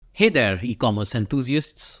Hey there, e-commerce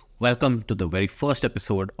enthusiasts. Welcome to the very first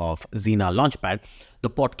episode of Xena Launchpad, the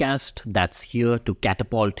podcast that's here to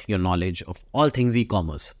catapult your knowledge of all things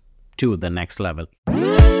e-commerce to the next level.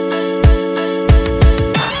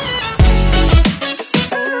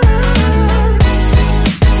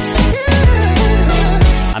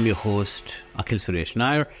 I'm your host, Akhil Suresh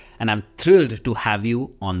Nair, and I'm thrilled to have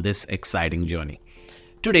you on this exciting journey.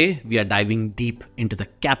 Today, we are diving deep into the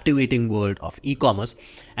captivating world of e-commerce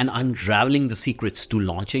and unraveling the secrets to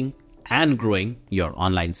launching and growing your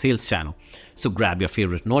online sales channel. So grab your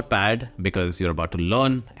favorite notepad because you're about to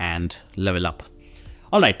learn and level up.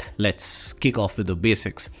 All right, let's kick off with the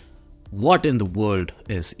basics. What in the world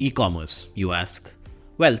is e-commerce, you ask?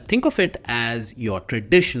 Well, think of it as your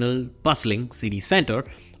traditional bustling city center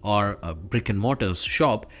or a brick and mortar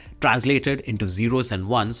shop translated into zeros and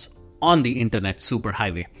ones on the internet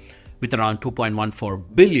superhighway. With around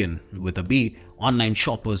 2.14 billion with a B online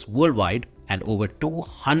shoppers worldwide and over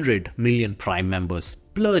 200 million Prime members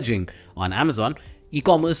splurging on Amazon,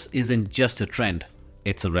 e-commerce isn't just a trend,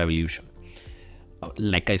 it's a revolution.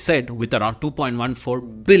 Like I said, with around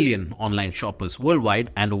 2.14 billion online shoppers worldwide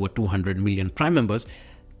and over 200 million Prime members,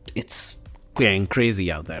 it's going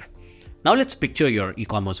crazy out there. Now let's picture your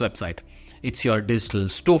e-commerce website. It's your digital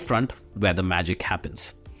storefront where the magic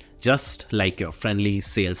happens. Just like your friendly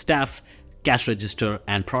sales staff, cash register,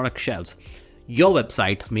 and product shelves, your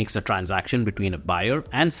website makes a transaction between a buyer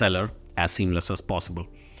and seller as seamless as possible.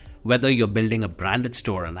 Whether you're building a branded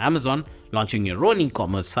store on Amazon, launching your own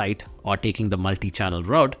e-commerce site, or taking the multi-channel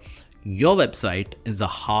route, your website is the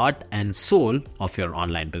heart and soul of your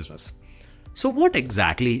online business. So what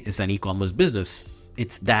exactly is an e-commerce business?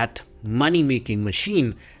 It's that money-making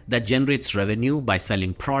machine that generates revenue by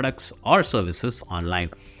selling products or services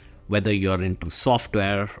online. Whether you're into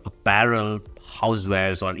software, apparel,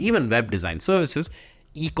 housewares, or even web design services,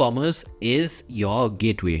 e-commerce is your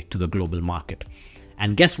gateway to the global market.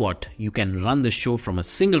 And guess what? You can run the show from a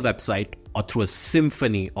single website or through a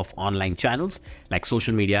symphony of online channels like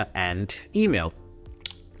social media and email.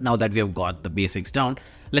 Now that we have got the basics down,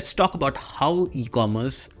 let's talk about how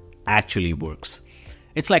e-commerce actually works.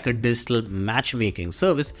 It's like a digital matchmaking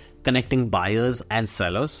service connecting buyers and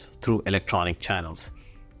sellers through electronic channels.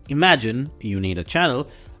 Imagine you need a channel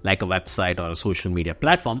like a website or a social media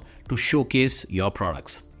platform to showcase your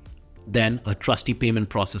products. Then a trusty payment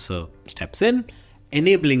processor steps in,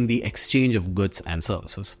 enabling the exchange of goods and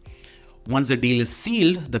services. Once the deal is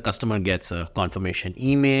sealed, the customer gets a confirmation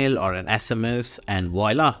email or an SMS, and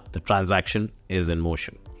voila, the transaction is in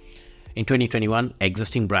motion. In 2021,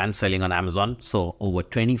 existing brands selling on Amazon saw over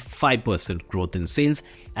 25% growth in sales,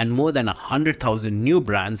 and more than 100,000 new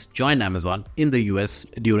brands joined Amazon in the US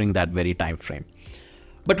during that very time frame.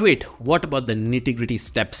 But wait, what about the nitty-gritty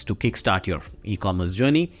steps to kickstart your e-commerce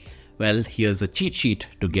journey? Well, here's a cheat sheet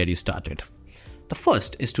to get you started. The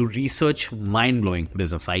first is to research mind-blowing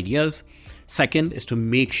business ideas. Second is to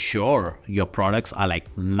make sure your products are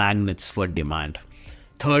like magnets for demand.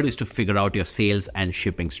 Third is to figure out your sales and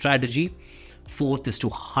shipping strategy. Fourth is to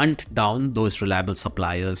hunt down those reliable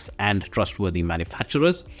suppliers and trustworthy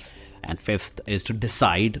manufacturers. And fifth is to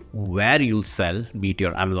decide where you'll sell, be it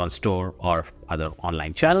your Amazon store or other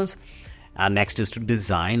online channels. And next is to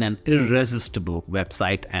design an irresistible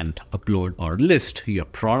website and upload or list your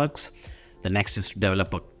products. The next is to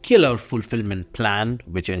develop a killer fulfillment plan,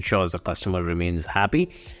 which ensures the customer remains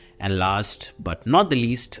happy. And last but not the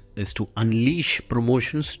least is to unleash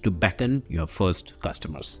promotions to beckon your first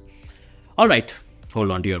customers. All right,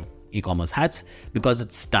 hold on to your e-commerce hats because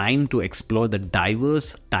it's time to explore the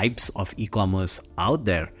diverse types of e-commerce out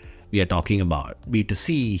there. We are talking about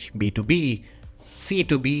B2C, B2B,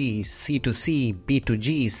 C2B, C2C,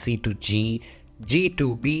 B2G, C2G,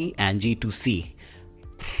 G2B, and G2C.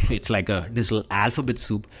 It's like a digital alphabet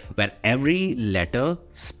soup where every letter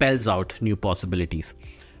spells out new possibilities.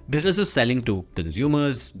 Businesses selling to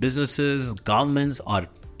consumers, businesses, governments, or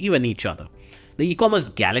even each other. The e-commerce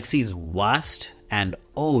galaxy is vast and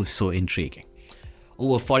oh so intriguing.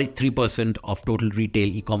 Over 43% of total retail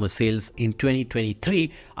e-commerce sales in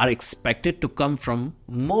 2023 are expected to come from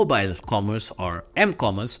mobile commerce or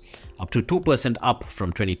m-commerce, up to 2% up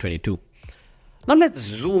from 2022. Now let's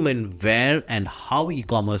zoom in where and how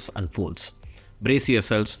e-commerce unfolds. Brace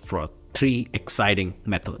yourselves for 3 exciting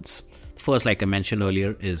methods. First, like I mentioned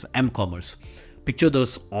earlier, is m-commerce. Picture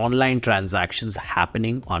those online transactions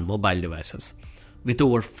happening on mobile devices. With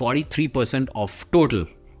over 43% of total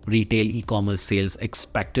retail e-commerce sales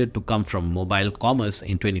expected to come from mobile commerce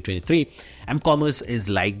in 2023, m-commerce is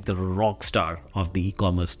like the rock star of the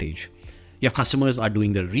e-commerce stage. Your customers are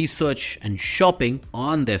doing the research and shopping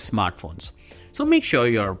on their smartphones. So make sure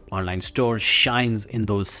your online store shines in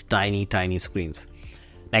those tiny, tiny screens.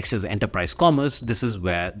 Next is enterprise commerce. This is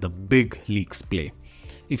where the big leagues play.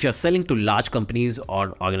 If you're selling to large companies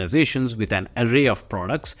or organizations with an array of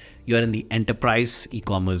products, you're in the enterprise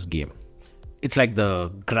e-commerce game. It's like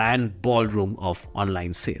the grand ballroom of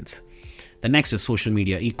online sales. The next is social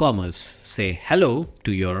media e-commerce. Say hello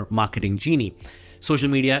to your marketing genie. Social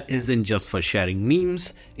media isn't just for sharing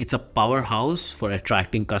memes, it's a powerhouse for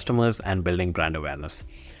attracting customers and building brand awareness.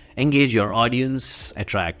 Engage your audience,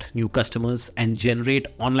 attract new customers, and generate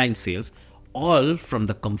online sales, all from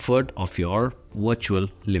the comfort of your virtual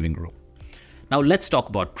living room. Now let's talk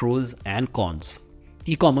about pros and cons.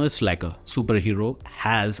 E-commerce, like a superhero,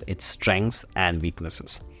 has its strengths and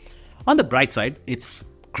weaknesses. On the bright side, it's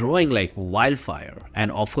growing like wildfire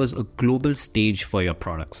and offers a global stage for your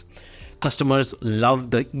products. Customers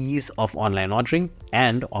love the ease of online ordering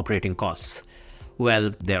and operating costs.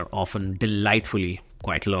 Well, they're often delightfully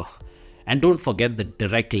quite low. And don't forget the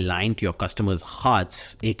direct line to your customers'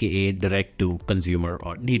 hearts, aka direct to consumer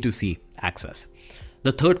or D2C access.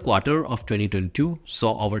 The third quarter of 2022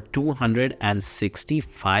 saw over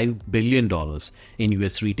 $265 billion in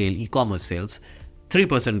US retail e-commerce sales,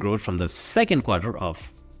 3% growth from the second quarter of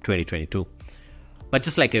 2022. But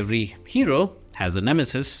just like every hero has a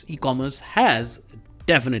nemesis, e-commerce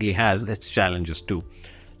definitely has its challenges too.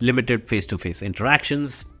 Limited face-to-face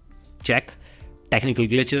interactions, check. Technical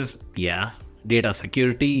glitches, yeah. Data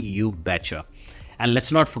security, you betcha. And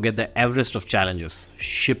let's not forget the Everest of challenges,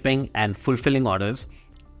 shipping and fulfilling orders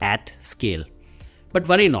at scale. But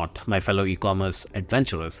worry not, my fellow e-commerce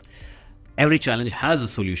adventurers. Every challenge has a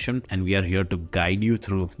solution and we are here to guide you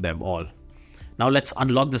through them all. Now let's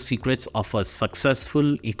unlock the secrets of a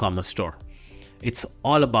successful e-commerce store. It's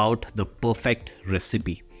all about the perfect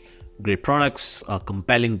recipe. Great products, a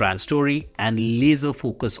compelling brand story, and laser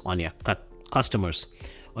focus on your customers,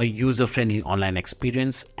 a user-friendly online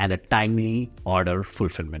experience, and a timely order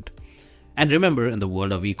fulfillment. And remember, in the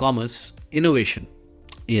world of e-commerce, innovation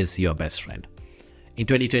is your best friend. In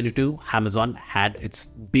 2022, Amazon had its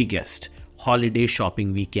biggest holiday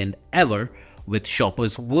shopping weekend ever, with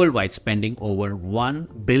shoppers worldwide spending over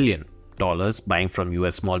 $1 billion buying from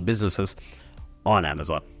US small businesses on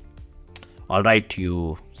Amazon. All right,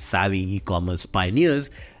 you savvy e-commerce pioneers,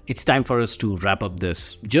 it's time for us to wrap up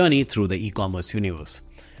this journey through the e-commerce universe.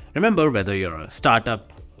 Remember, whether you're a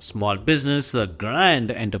startup, small business, a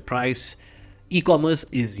grand enterprise, e-commerce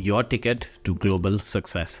is your ticket to global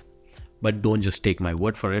success. But don't just take my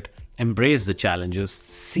word for it. Embrace the challenges,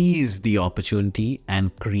 seize the opportunity,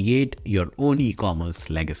 and create your own e-commerce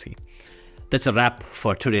legacy. That's a wrap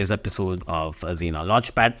for today's episode of Azina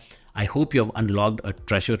Launchpad. I hope you have unlocked a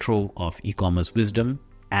treasure trove of e-commerce wisdom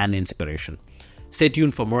and inspiration. Stay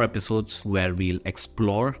tuned for more episodes where we'll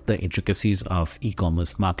explore the intricacies of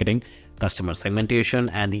e-commerce marketing, customer segmentation,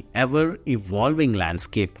 and the ever-evolving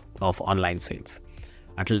landscape of online sales.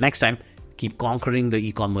 Until next time, keep conquering the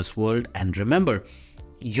e-commerce world, and remember,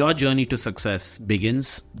 your journey to success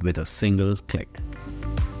begins with a single click.